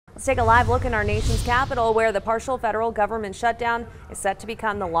Let's take a live look in our nation's capital, where the partial federal government shutdown is set to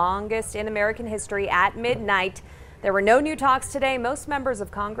become the longest in American history at midnight. There were no new talks today. Most members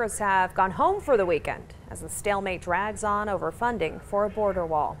of Congress have gone home for the weekend as the stalemate drags on over funding for a border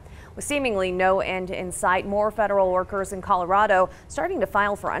wall. With seemingly no end in sight, more federal workers in Colorado starting to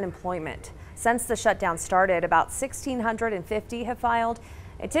file for unemployment. Since the shutdown started, about 1,650 have filed.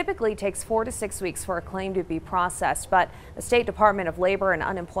 It typically takes 4 to 6 weeks for a claim to be processed, but the State Department of Labor and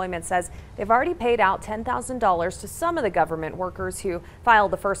Unemployment says they've already paid out $10,000 to some of the government workers who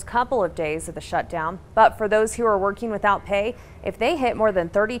filed the first couple of days of the shutdown. But for those who are working without pay, if they hit more than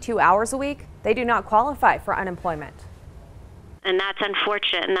 32 hours a week, they do not qualify for unemployment. And that's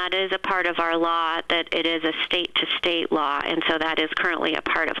unfortunate, and that is a part of our law, that it is a state-to-state law, and so that is currently a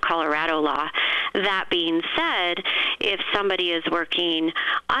part of Colorado law. That being said, if somebody is working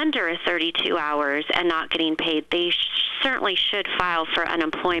under 32 hours and not getting paid, they certainly should file for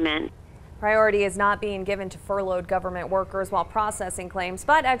unemployment. Priority is not being given to furloughed government workers while processing claims,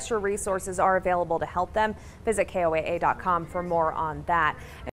 but extra resources are available to help them. Visit KOAA.com for more on that.